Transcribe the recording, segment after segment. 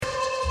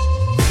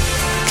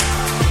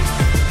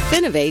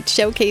Finovate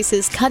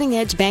showcases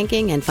cutting-edge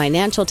banking and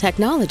financial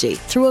technology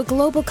through a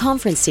global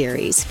conference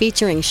series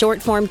featuring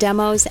short-form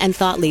demos and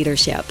thought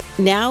leadership.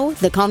 Now,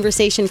 the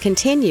conversation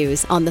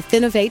continues on the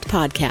Finovate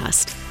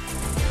podcast.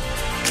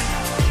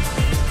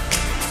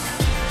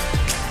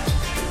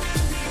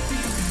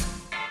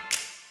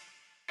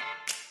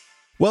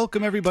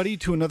 Welcome, everybody,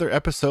 to another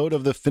episode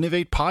of the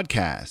Finovate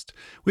podcast.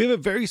 We have a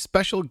very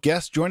special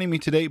guest joining me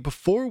today.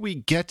 Before we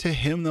get to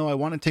him, though, I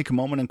want to take a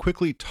moment and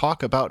quickly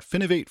talk about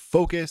Finovate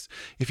Focus.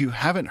 If you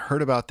haven't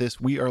heard about this,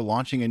 we are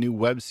launching a new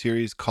web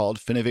series called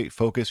Finovate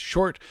Focus,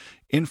 short,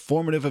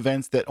 informative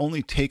events that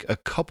only take a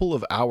couple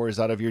of hours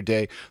out of your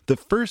day. The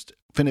first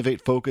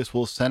Finovate Focus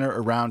will center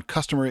around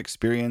customer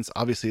experience.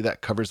 Obviously,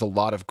 that covers a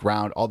lot of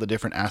ground, all the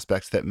different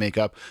aspects that make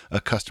up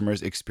a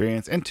customer's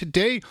experience. And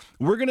today,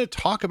 we're going to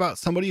talk about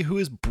somebody who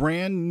is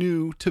brand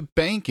new to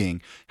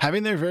banking,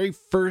 having their very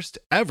first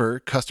ever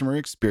customer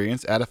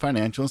experience at a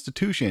financial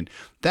institution.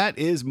 That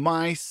is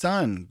my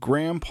son,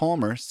 Graham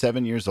Palmer,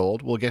 7 years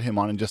old. We'll get him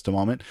on in just a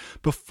moment.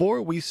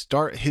 Before we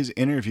start his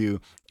interview,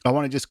 I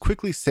want to just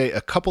quickly say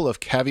a couple of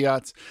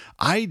caveats.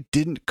 I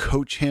didn't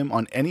coach him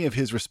on any of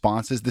his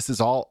responses. This is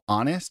all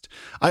honest.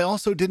 I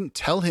also didn't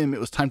tell him it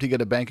was time to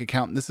get a bank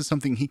account. This is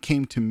something he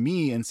came to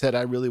me and said,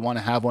 I really want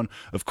to have one.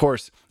 Of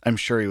course, I'm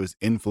sure he was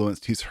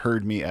influenced. He's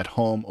heard me at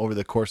home over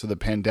the course of the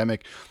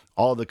pandemic.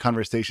 All the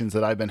conversations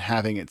that I've been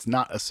having, it's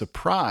not a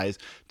surprise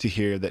to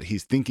hear that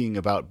he's thinking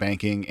about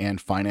banking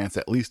and finance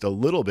at least a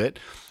little bit.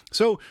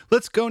 So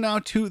let's go now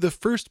to the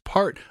first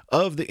part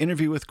of the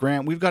interview with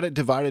Graham. We've got it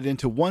divided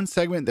into one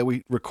segment that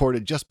we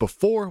recorded just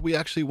before we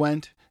actually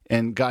went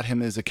and got him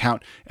his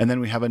account. And then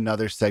we have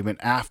another segment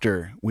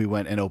after we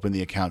went and opened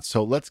the account.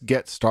 So let's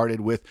get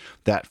started with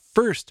that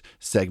first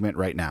segment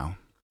right now.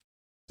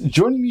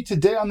 Joining me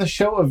today on the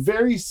show, a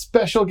very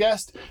special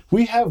guest.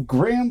 We have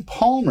Graham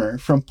Palmer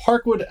from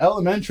Parkwood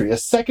Elementary, a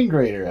second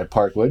grader at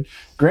Parkwood.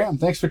 Graham,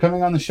 thanks for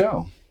coming on the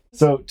show.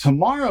 So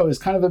tomorrow is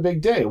kind of a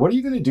big day. What are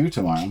you going to do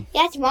tomorrow?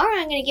 Yeah, tomorrow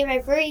I'm going to get my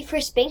very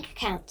first bank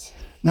account.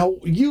 Now,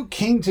 you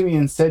came to me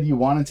and said you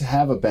wanted to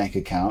have a bank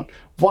account.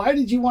 Why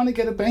did you want to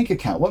get a bank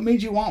account? What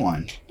made you want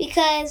one?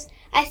 Because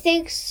I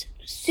think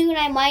soon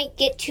I might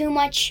get too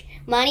much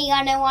money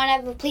and I want to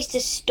have a place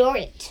to store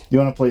it. You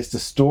want a place to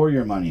store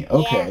your money.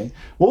 Okay. Yeah.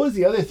 What was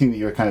the other thing that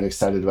you were kind of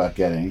excited about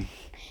getting?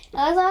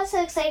 I was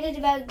also excited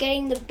about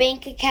getting the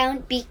bank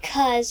account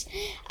because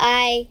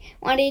I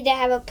wanted to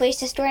have a place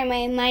to store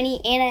my money,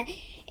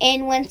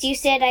 and once you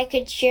said I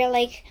could share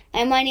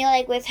my money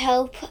with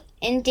help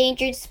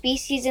endangered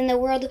species in the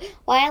World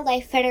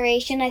Wildlife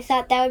Federation, I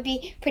thought that would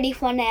be pretty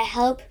fun to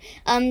help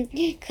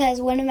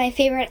because one of my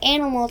favorite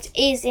animals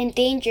is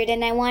endangered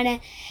and I want to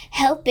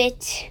help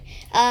it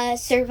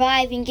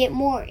survive and get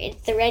more.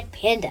 It's the red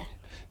panda.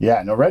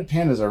 Yeah, no, red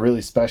pandas are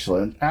really special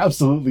and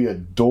absolutely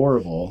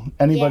adorable.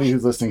 Anybody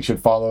who's listening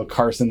should follow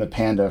Carson the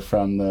Panda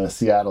from the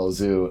Seattle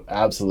Zoo.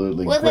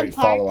 Absolutely. Woodland Great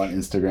Park. Follow on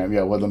Instagram.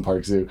 Yeah, Woodland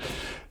Park Zoo.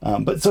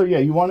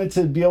 You wanted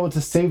to be able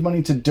to save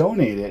money to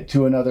donate it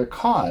to another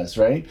cause,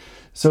 right?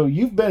 So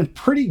you've been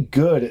pretty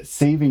good at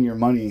saving your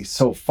money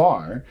so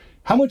far.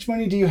 How much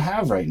money do you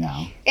have right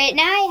now? Right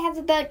now I have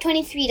about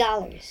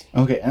 $23.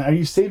 Okay, and are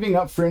you saving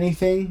up for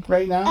anything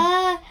right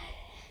now?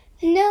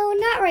 No,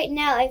 not right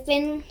now.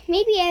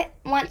 Maybe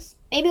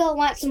I'll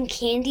want some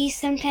candy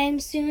sometime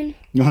soon.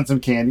 You want some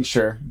candy?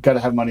 Sure. Got to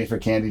have money for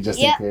candy just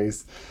in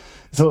case.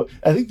 So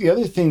I think the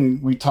other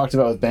thing we talked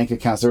about with bank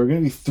accounts, there were going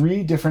to be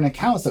 3 different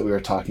accounts that we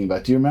were talking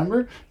about. Do you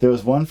remember? There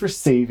was one for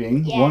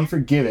saving, one for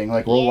giving,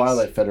 like World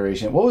Wildlife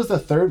Federation. What was the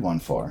third one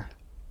for?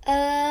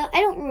 I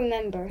don't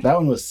remember. That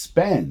one was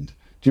spend.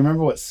 Do you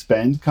remember what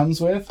spend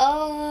comes with?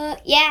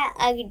 Yeah,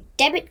 a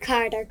debit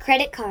card or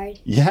credit card.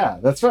 Yeah,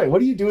 that's right. What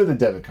do you do with a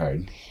debit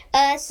card?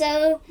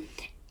 So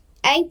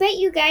I bet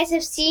you guys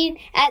have seen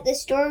at the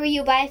store where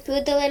you buy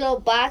food the little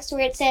box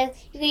where it says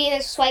you can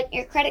either swipe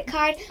your credit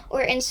card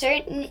or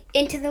insert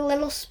into the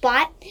little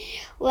spot.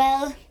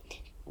 Well,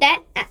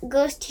 that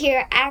goes to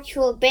your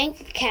actual bank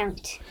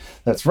account.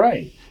 That's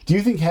right. Do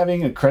you think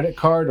having a credit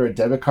card or a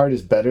debit card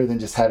is better than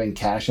just having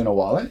cash in a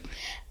wallet?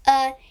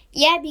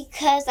 Yeah,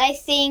 because I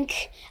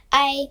think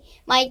I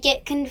might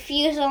get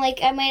confused on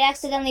I might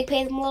accidentally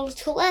pay them a little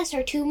too less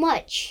or too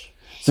much.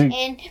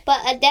 But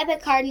a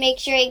debit card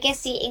makes sure it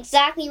gets the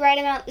exactly right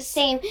amount, the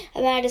same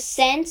amount of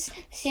cents,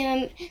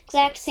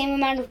 exact same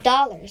amount of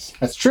dollars.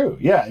 That's true.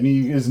 Yeah, I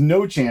mean, there's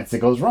no chance it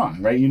goes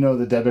wrong, right? You know,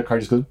 the debit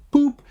card just goes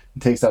boop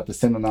and takes out the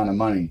same amount of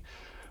money.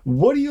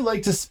 What do you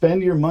like to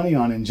spend your money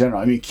on in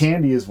general? I mean,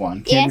 candy is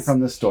one. Candy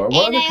from the store.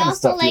 What other kind of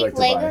stuff do you like to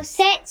buy? And I also like Lego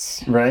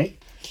sets. Right?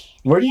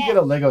 Where do you get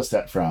a Lego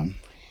set from?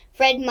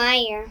 Fred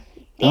Meyer.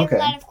 They have a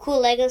lot of cool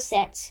Lego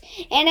sets.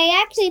 And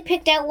I actually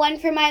picked out one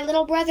for my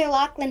little brother,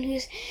 Lachlan,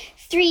 who's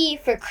 3,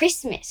 for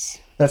Christmas.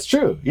 That's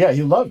true. Yeah,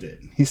 he loved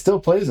it. He still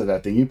plays with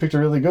that thing. You picked a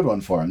really good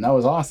one for him. That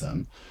was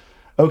awesome.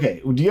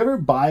 Okay, do you ever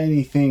buy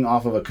anything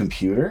off of a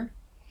computer?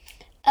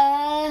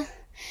 Yeah,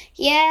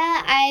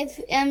 I've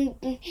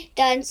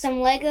done some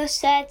Lego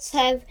sets.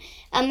 I've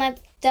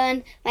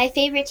on my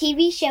favorite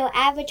TV show,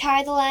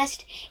 Avatar: The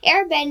Last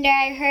Airbender.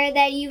 I heard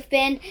that you've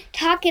been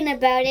talking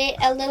about it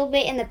a little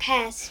bit in the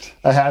past.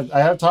 I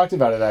have talked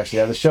about it,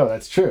 actually, on the show.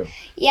 That's true.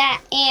 Yeah,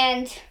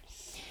 and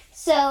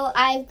so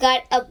I've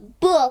got a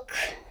book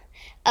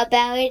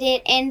about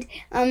it, and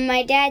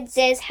my dad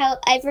says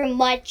however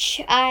much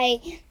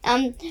I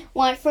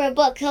want for a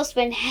book, he'll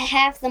spend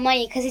half the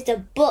money because it's a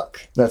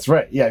book. That's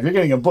right. Yeah, if you're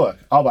getting a book,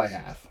 I'll buy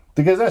half.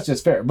 Because that's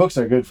just fair. Books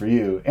are good for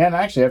you. And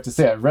actually, I have to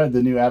say, I've read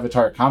the new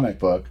Avatar comic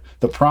book,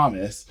 The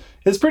Promise.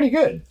 It's pretty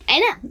good. I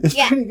know. It's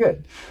pretty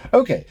good.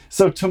 Okay,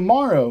 so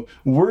tomorrow,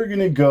 we're going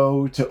to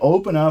go to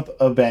open up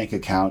a bank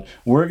account.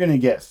 We're going to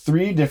get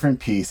 3 different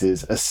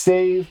pieces: a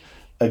save,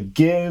 a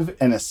give,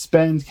 and a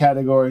spend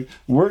category.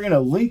 We're going to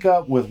link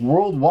up with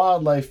World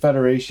Wildlife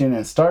Federation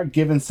and start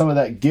giving some of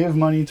that give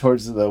money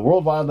towards the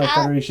World Wildlife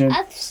Federation.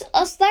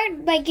 I'll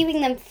start by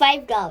giving them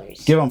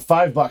 $5. Give them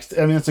 $5.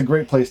 I mean, it's a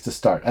great place to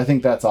start. I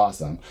think that's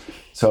awesome.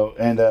 So,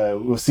 and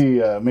we'll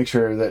see, make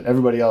sure that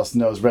everybody else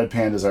knows Red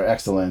Pandas are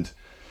excellent.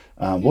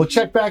 We'll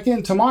check back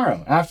in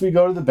tomorrow. After we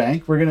go to the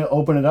bank, we're going to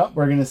open it up.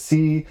 We're going to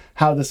see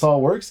how this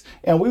all works.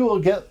 And we'll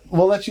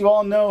let you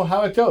all know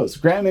how it goes.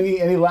 Graham,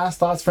 any last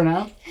thoughts for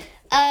now?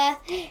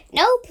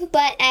 Nope,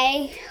 but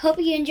I hope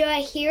you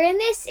enjoy hearing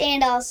this,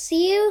 and I'll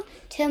see you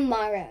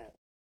tomorrow.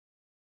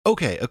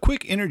 Okay, a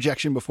quick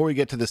interjection before we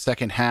get to the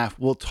second half.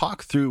 We'll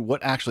talk through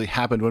what actually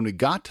happened when we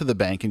got to the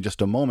bank in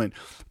just a moment,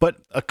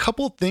 but a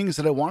couple things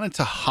that I wanted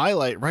to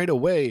highlight right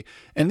away,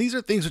 and these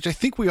are things which I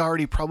think we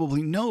already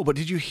probably know, but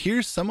did you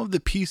hear some of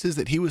the pieces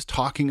that he was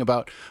talking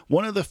about?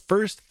 One of the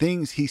first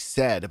things he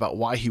said about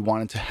why he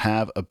wanted to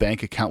have a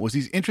bank account was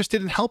he's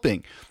interested in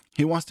helping.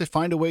 He wants to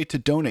find a way to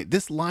donate.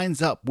 This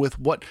lines up with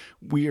what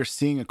we are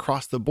seeing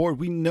across the board.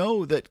 We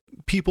know that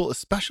people,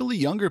 especially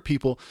younger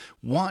people,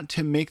 want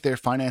to make their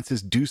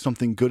finances do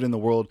something good in the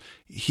world.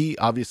 He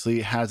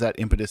obviously has that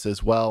impetus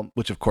as well,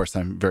 which of course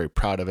I'm very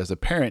proud of as a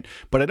parent,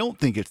 but I don't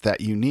think it's that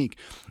unique.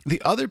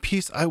 The other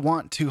piece I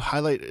want to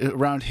highlight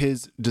around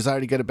his desire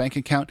to get a bank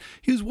account,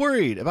 he was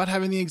worried about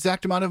having the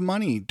exact amount of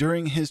money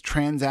during his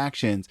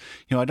transactions.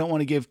 I don't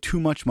want to give too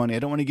much money. I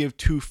don't want to give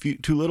too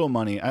little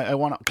money. I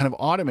want to kind of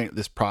automate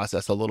this process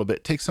a little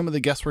bit, take some of the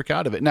guesswork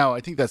out of it. Now,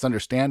 I think that's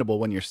understandable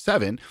when you're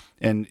 7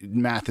 and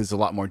math is a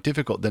lot more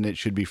difficult than it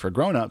should be for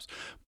grown-ups.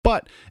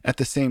 But at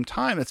the same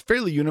time, it's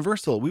fairly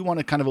universal. We want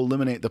to kind of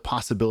eliminate the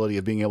possibility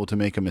of being able to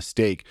make a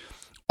mistake.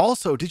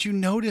 Also, did you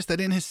notice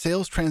that in his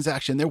sales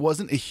transaction, there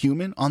wasn't a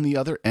human on the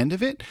other end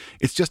of it?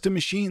 It's just a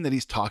machine that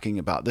he's talking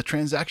about. The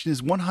transaction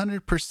is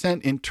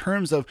 100% in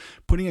terms of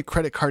putting a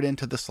credit card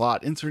into the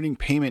slot, inserting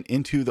payment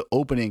into the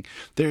opening.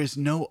 There is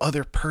no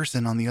other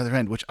person on the other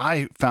end, which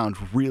I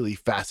found really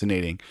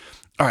fascinating.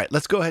 All right,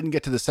 let's go ahead and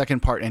get to the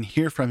second part and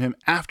hear from him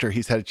after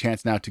he's had a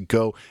chance now to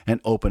go and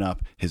open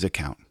up his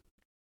account.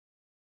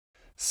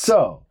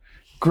 So,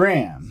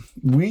 Graham,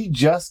 we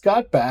just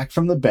got back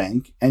from the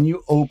bank and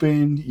you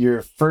opened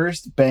your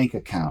first bank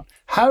account.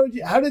 How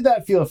did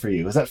that feel for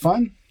you? Was that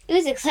fun? It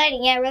was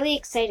exciting. Yeah, really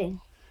exciting.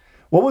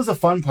 What was the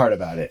fun part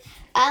about it?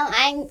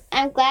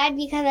 I'm glad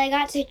because I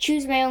got to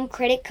choose my own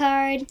credit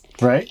card.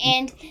 Right.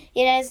 And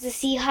it has the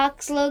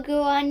Seahawks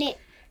logo on it.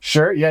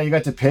 Sure. Yeah, you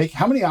got to pick.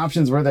 How many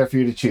options were there for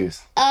you to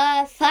choose?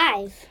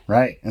 5.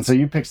 Right. And so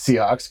you picked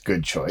Seahawks.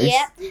 Good choice.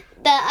 Yep.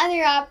 The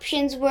other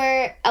options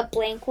were a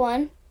blank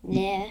one.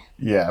 Nah.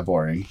 Yeah,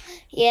 boring.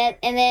 Yeah,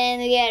 and then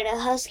we had a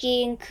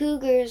Husky and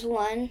Cougars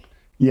one.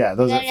 Yeah,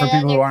 those are for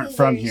people who aren't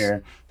from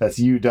here. That's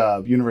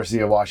UW, University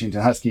of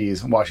Washington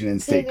Huskies, Washington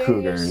State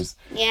Cougars.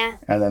 Yeah.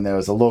 And then there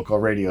was a local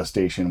radio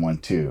station one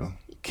too,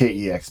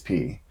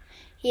 KEXP.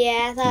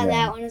 Yeah, I thought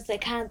that one was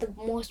kind of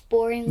the most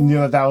boring one.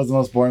 Yeah, that was the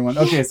most boring one.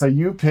 Okay, so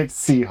you picked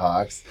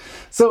Seahawks.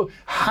 So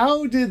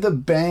how did the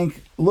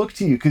bank look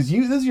to you? Because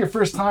this is your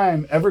first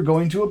time ever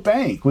going to a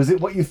bank. Was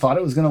it what you thought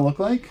it was going to look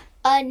like?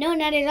 No,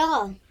 not at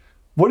all.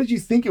 What did you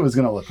think it was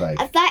going to look like?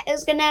 I thought it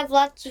was going to have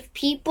lots of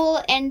people,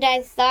 and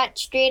I thought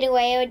straight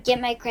away I would get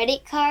my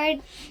credit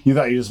card. You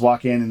thought you just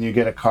walk in and you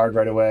get a card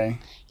right away?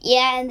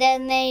 Yeah, and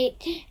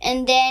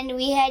then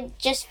we had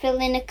just fill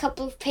in a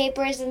couple of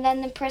papers, and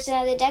then the person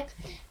at the desk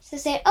to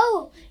say,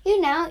 "Oh,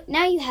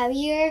 now you have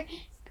your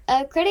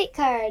credit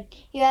card.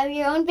 You have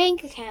your own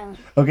bank account."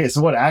 Okay,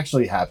 so what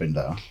actually happened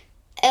though?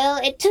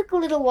 It took a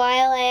little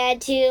while. I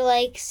had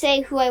to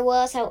say who I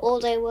was, how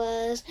old I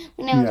was,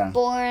 when I was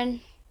born.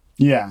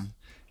 Yeah.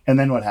 And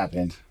then what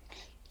happened?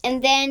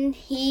 And then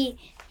he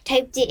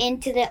typed it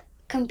into the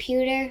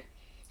computer.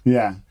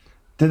 Yeah.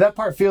 Did that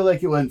part feel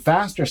like it went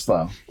fast or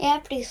slow? Yeah,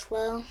 pretty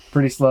slow.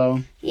 Pretty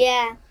slow?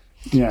 Yeah.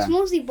 Yeah. It was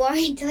mostly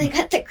boring until I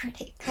got the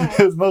credit card.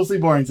 It was mostly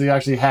boring until you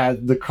actually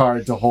had the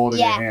card to hold in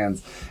your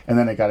hands. And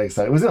then it got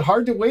exciting. Was it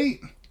hard to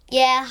wait?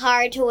 Yeah,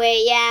 hard to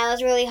wait. Yeah, it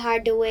was really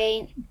hard to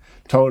wait.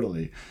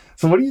 Totally.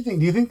 So what do you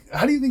think?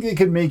 How do you think they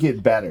could make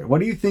it better? What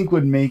do you think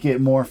would make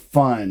it more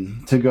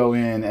fun to go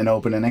in and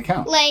open an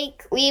account?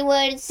 We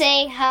would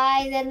say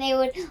hi, then they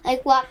would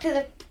walk to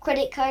the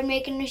credit card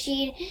making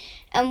machine.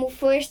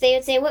 First they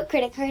would say, what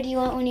credit card do you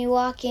want when you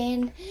walk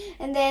in?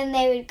 And then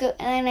they would go,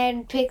 and then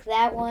I'd pick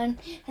that one.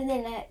 And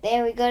then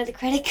they would go to the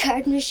credit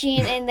card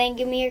machine and then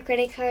give me your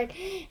credit card.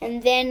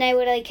 And then I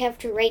would have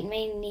to write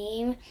my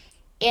name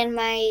and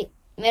my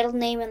middle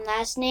name and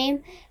last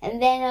name,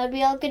 and then I would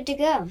be all good to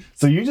go.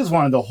 So you just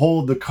wanted to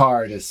hold the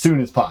card as soon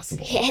as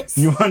possible. Yes.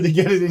 You wanted to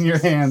get it in your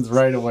hands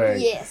right away.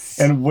 Yes.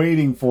 And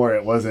waiting for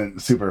it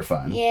wasn't super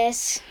fun.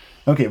 Yes.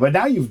 Okay, but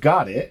now you've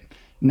got it.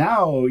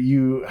 Now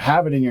you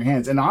have it in your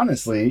hands. And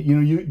honestly,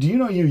 do you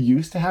know you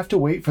used to have to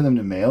wait for them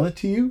to mail it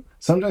to you?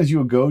 Sometimes you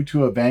would go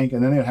to a bank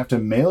and then they would have to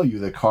mail you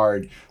the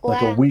card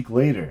like a week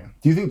later.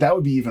 Do you think that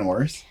would be even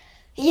worse?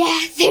 Yeah,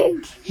 I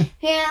think.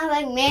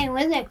 Yeah, man,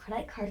 when's that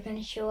credit card going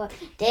to show up?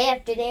 Day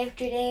after day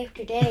after day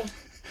after day.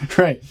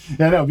 Right.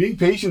 Yeah, no, being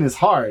patient is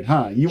hard,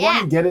 huh? You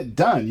want to get it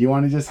done. You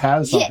want to just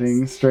have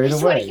something straight away. I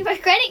just want to keep my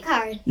credit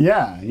card.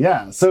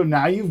 Yeah. So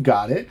now you've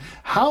got it.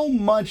 How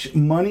much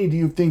money do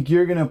you think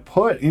you're going to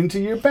put into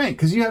your bank?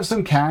 Because you have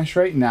some cash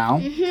right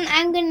now.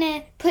 I'm going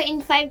to put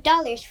in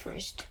 $5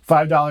 first.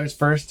 $5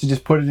 first to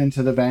just put it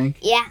into the bank?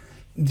 Yeah.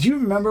 Do you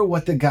remember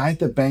what the guy at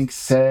the bank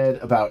said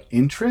about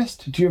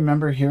interest? Do you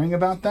remember hearing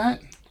about that?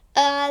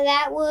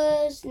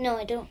 No,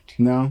 I don't.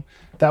 No?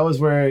 That was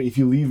where if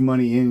you leave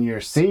money in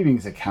your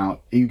savings account,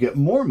 you get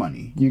more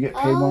money. You get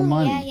paid more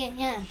money.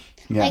 Yeah.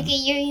 Like a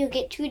year, you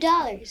get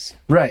 $2.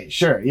 Right,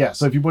 sure. Yeah.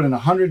 So if you put in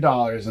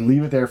 $100 and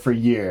leave it there for a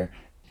year,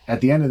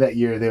 at the end of that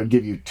year, they would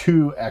give you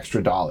 $2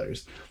 extra.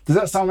 Does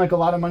that sound like a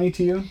lot of money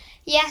to you?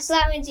 Yeah, so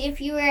that means if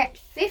you were at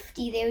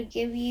 50, they would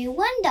give you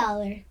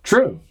 $1.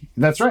 True.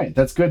 That's right.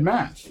 That's good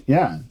math.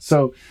 Yeah.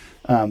 So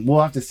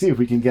we'll have to see if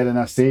we can get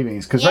enough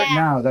savings because right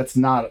now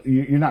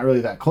you're not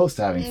really that close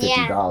to having $50.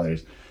 Yeah.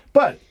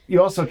 But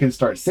you also can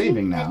start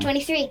saving now. At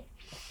 23.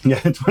 Yeah,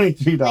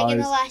 $23. Like in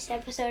the last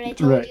episode, I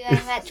told you I'm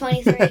at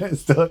 23.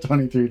 Still at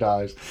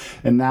 $23.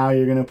 And now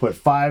you're going to put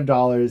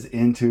 $5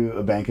 into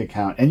a bank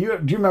account. And do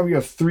you remember you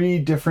have 3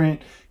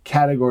 different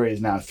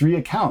categories now, 3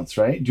 accounts,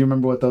 right? Do you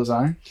remember what those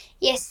are?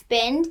 Yes,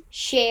 spend,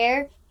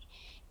 share,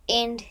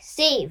 and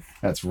save.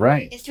 That's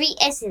right. The 3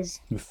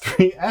 S's. The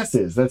 3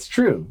 S's. That's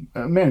true.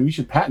 Man, we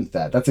should patent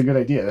that. That's a good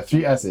idea. The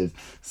 3 S's.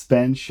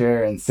 Spend,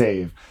 share, and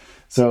save.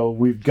 So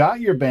we've got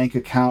your bank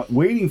account.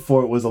 Waiting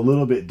for it was a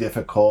little bit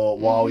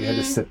difficult while we had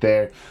to sit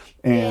there.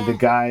 And the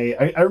guy,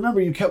 I remember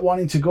you kept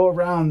wanting to go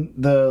around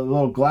the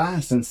little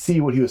glass and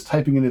see what he was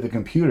typing into the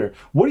computer.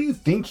 What do you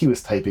think he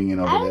was typing in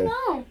over there? I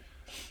don't know.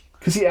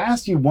 Because he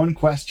asked you one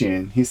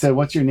question. He said,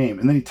 what's your name?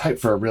 And then he typed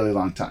for a really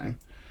long time.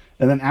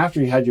 And then after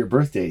he had your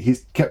birth date, he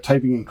kept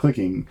typing and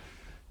clicking.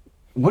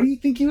 What do you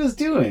think he was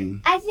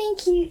doing? I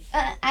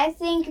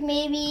think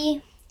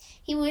maybe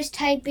he was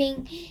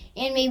typing,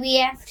 and maybe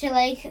you have to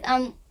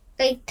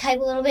type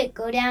a little bit,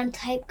 go down,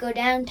 type, go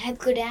down, type,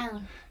 go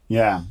down.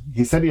 Yeah,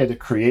 he said he had to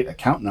create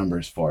account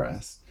numbers for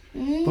us.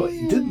 But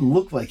it didn't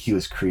look like he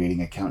was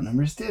creating account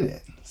numbers, did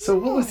it? So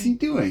what was he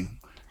doing?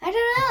 I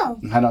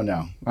don't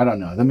know. I don't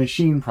know. The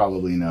machine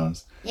probably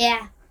knows.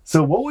 Yeah.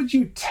 So what would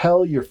you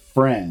tell your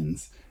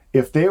friends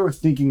if they were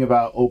thinking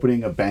about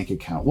opening a bank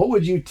account? What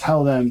would you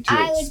tell them to expect?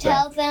 I would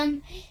tell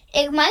them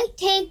it might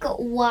take a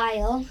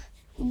while,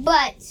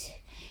 but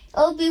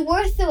it'll be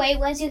worth the wait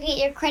once you get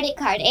your credit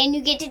card, and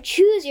you get to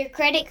choose your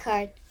credit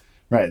card.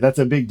 Right, that's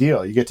a big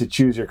deal. You get to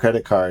choose your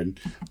credit card.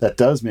 That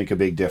does make a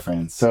big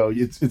difference. So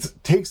you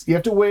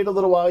have to wait a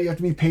little while. You have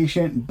to be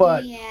patient,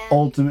 but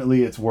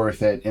ultimately it's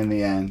worth it in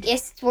the end.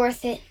 Yes, it's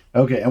worth it.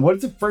 Okay, and what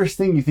is the first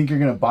thing you think you're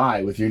going to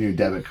buy with your new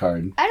debit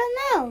card? I don't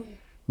know.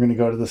 We're going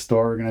to go to the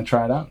store. We're going to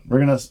try it out.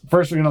 We're going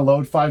to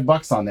load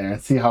 $5 on there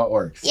and see how it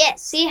works.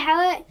 Yes, see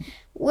how it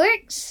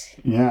works.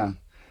 Yeah.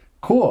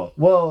 Cool.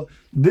 Well,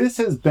 this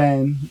has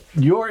been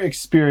your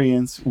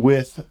experience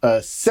with a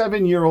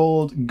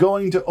 7-year-old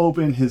going to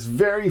open his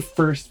very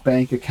first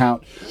bank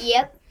account.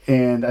 Yep.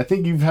 And I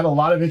think you've had a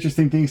lot of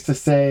interesting things to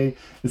say.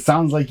 It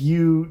sounds like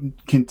you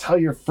can tell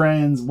your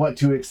friends what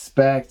to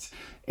expect.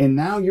 And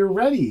now you're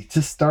ready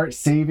to start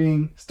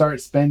saving,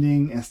 start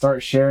spending, and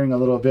start sharing a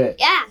little bit.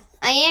 Yeah.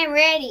 I am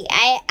ready.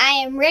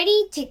 I am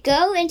ready to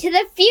go into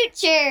the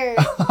future.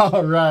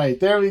 All right,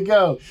 there we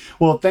go.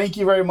 Well, thank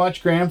you very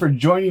much, Graham, for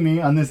joining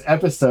me on this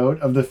episode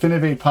of the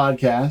Finovate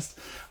podcast.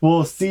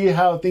 We'll see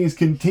how things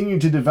continue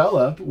to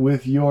develop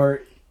with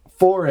your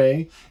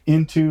foray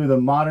into the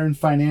modern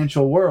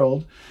financial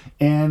world.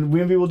 And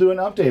maybe we'll do an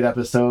update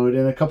episode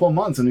in a couple of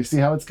months when we see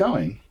how it's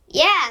going.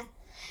 Yeah.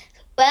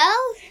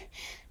 Well,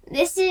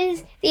 this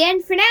is the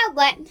end for now,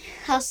 but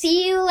I'll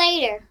see you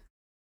later.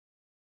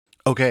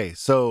 Okay,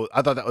 so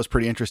I thought that was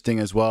pretty interesting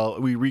as well.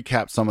 We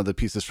recapped some of the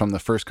pieces from the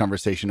first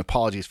conversation.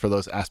 Apologies for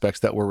those aspects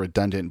that were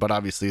redundant, but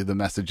obviously the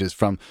messages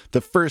from the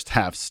first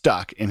half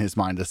stuck in his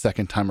mind the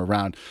second time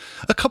around.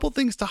 A couple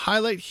things to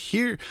highlight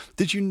here.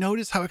 Did you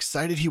notice how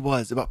excited he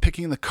was about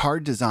picking the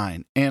card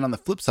design? And on the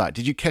flip side,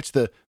 did you catch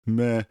the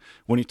meh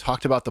when he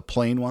talked about the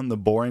plain one, the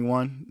boring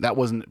one? That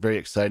wasn't very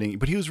exciting,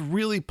 but he was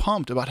really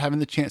pumped about having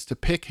the chance to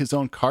pick his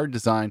own card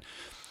design.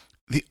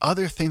 The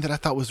other thing that I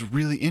thought was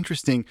really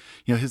interesting,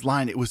 his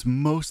line, it was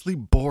mostly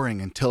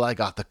boring until I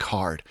got the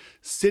card.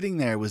 Sitting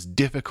there was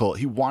difficult.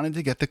 He wanted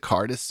to get the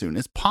card as soon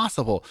as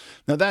possible.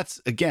 Now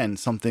that's, again,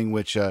 something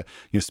which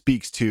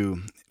speaks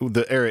to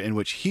the era in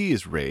which he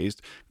is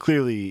raised.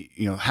 Clearly,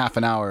 half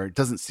an hour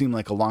doesn't seem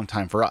like a long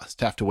time for us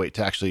to have to wait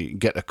to actually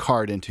get a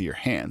card into your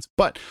hands.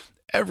 But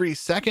every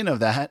second of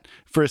that,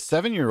 for a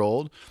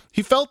 7-year-old,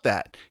 he felt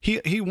that.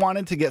 He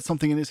wanted to get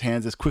something in his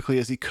hands as quickly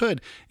as he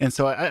could. And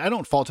so I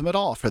don't fault him at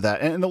all for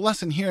that. And the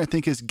lesson here, I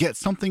think, is get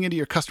something into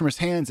your customer's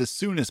hands as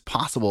soon as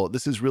possible.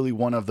 This is really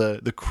one of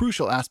the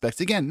crucial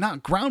aspects. Again,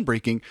 not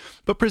groundbreaking,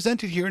 but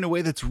presented here in a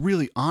way that's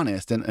really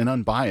honest and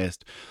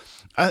unbiased.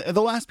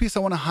 The last piece I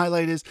want to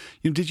highlight is,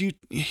 did you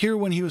hear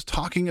when he was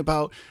talking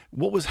about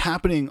what was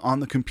happening on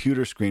the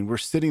computer screen? We're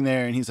sitting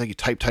there and he's like, you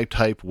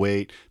type,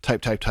 wait,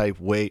 type,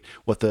 wait.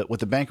 What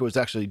the banker was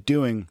actually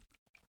doing,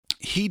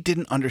 he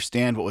didn't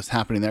understand what was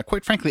happening there.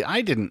 Quite frankly,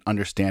 I didn't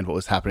understand what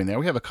was happening there.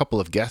 We have a couple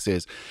of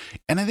guesses.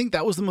 And I think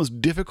that was the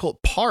most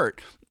difficult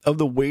part of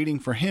the waiting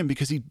for him,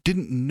 because he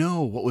didn't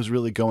know what was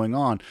really going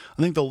on.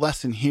 I think the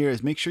lesson here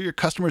is make sure your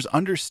customers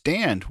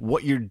understand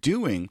what you're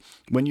doing.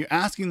 When you're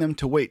asking them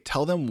to wait,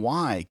 tell them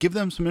why. Give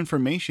them some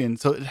information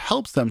so it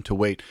helps them to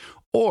wait.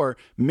 Or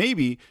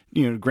maybe,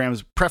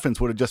 Graham's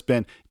preference would have just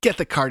been, get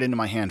the card into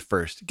my hand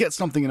first. Get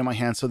something into my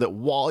hand so that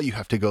while you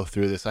have to go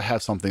through this, I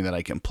have something that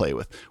I can play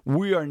with.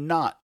 We are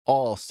not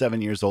all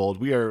 7 years old.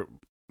 We are,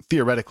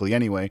 theoretically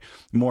anyway,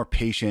 more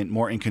patient,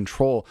 more in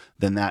control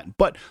than that.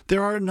 But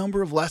there are a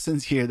number of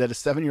lessons here that a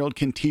 7-year-old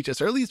can teach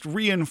us, or at least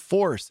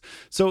reinforce.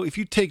 So if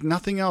you take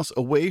nothing else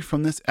away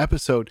from this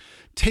episode,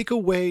 take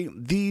away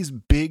these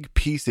big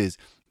pieces.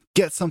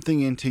 Get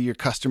something into your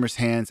customers'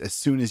 hands as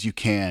soon as you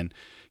can.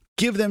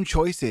 Give them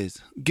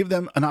choices. Give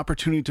them an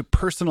opportunity to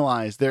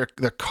personalize their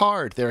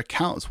card, their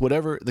accounts,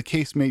 whatever the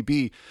case may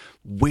be.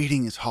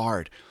 Waiting is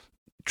hard.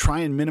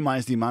 Try and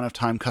minimize the amount of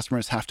time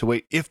customers have to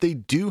wait. If they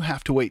do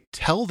have to wait,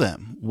 tell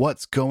them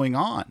what's going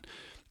on.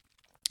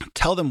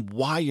 Tell them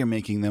why you're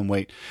making them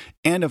wait.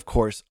 And of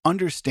course,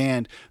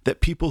 understand that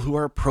people who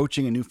are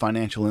approaching a new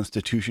financial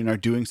institution are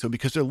doing so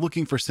because they're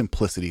looking for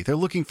simplicity. They're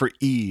looking for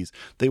ease.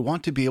 They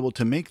want to be able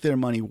to make their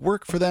money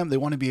work for them. They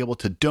want to be able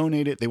to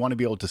donate it. They want to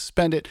be able to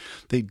spend it.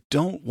 They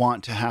don't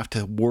want to have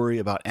to worry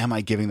about, am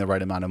I giving the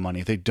right amount of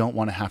money? They don't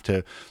want to have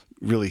to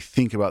really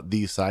think about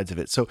these sides of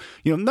it. So,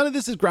 none of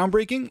this is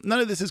groundbreaking.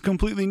 None of this is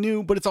completely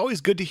new, but it's always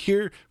good to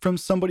hear from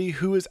somebody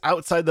who is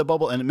outside the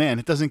bubble. And man,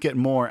 it doesn't get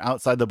more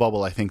outside the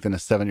bubble, I think, than a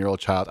 7-year-old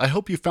child. I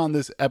hope you found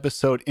this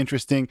episode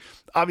interesting.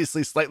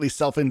 Obviously, slightly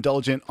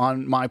self-indulgent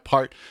on my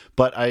part,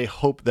 but I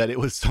hope that it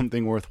was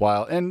something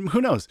worthwhile. And who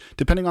knows,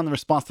 depending on the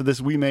response to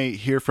this, we may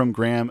hear from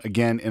Graham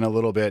again in a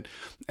little bit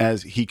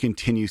as he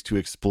continues to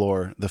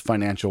explore the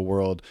financial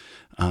world.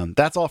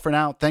 That's all for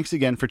now. Thanks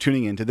again for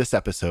tuning in to this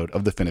episode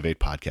of the Finovate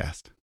Podcast.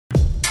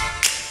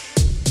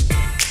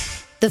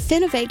 The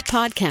Finovate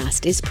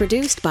Podcast is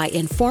produced by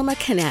Informa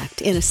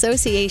Connect in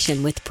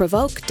association with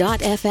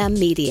Provoke.fm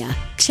Media.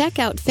 Check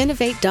out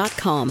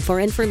Finovate.com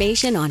for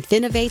information on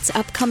Finovate's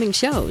upcoming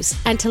shows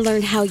and to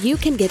learn how you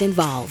can get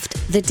involved.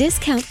 The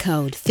discount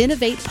code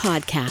Finovate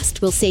Podcast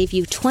will save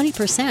you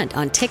 20%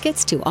 on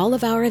tickets to all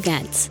of our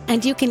events.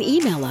 And you can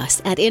email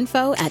us at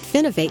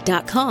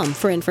info@finovate.com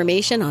for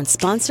information on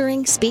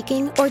sponsoring,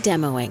 speaking, or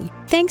demoing.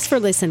 Thanks for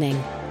listening.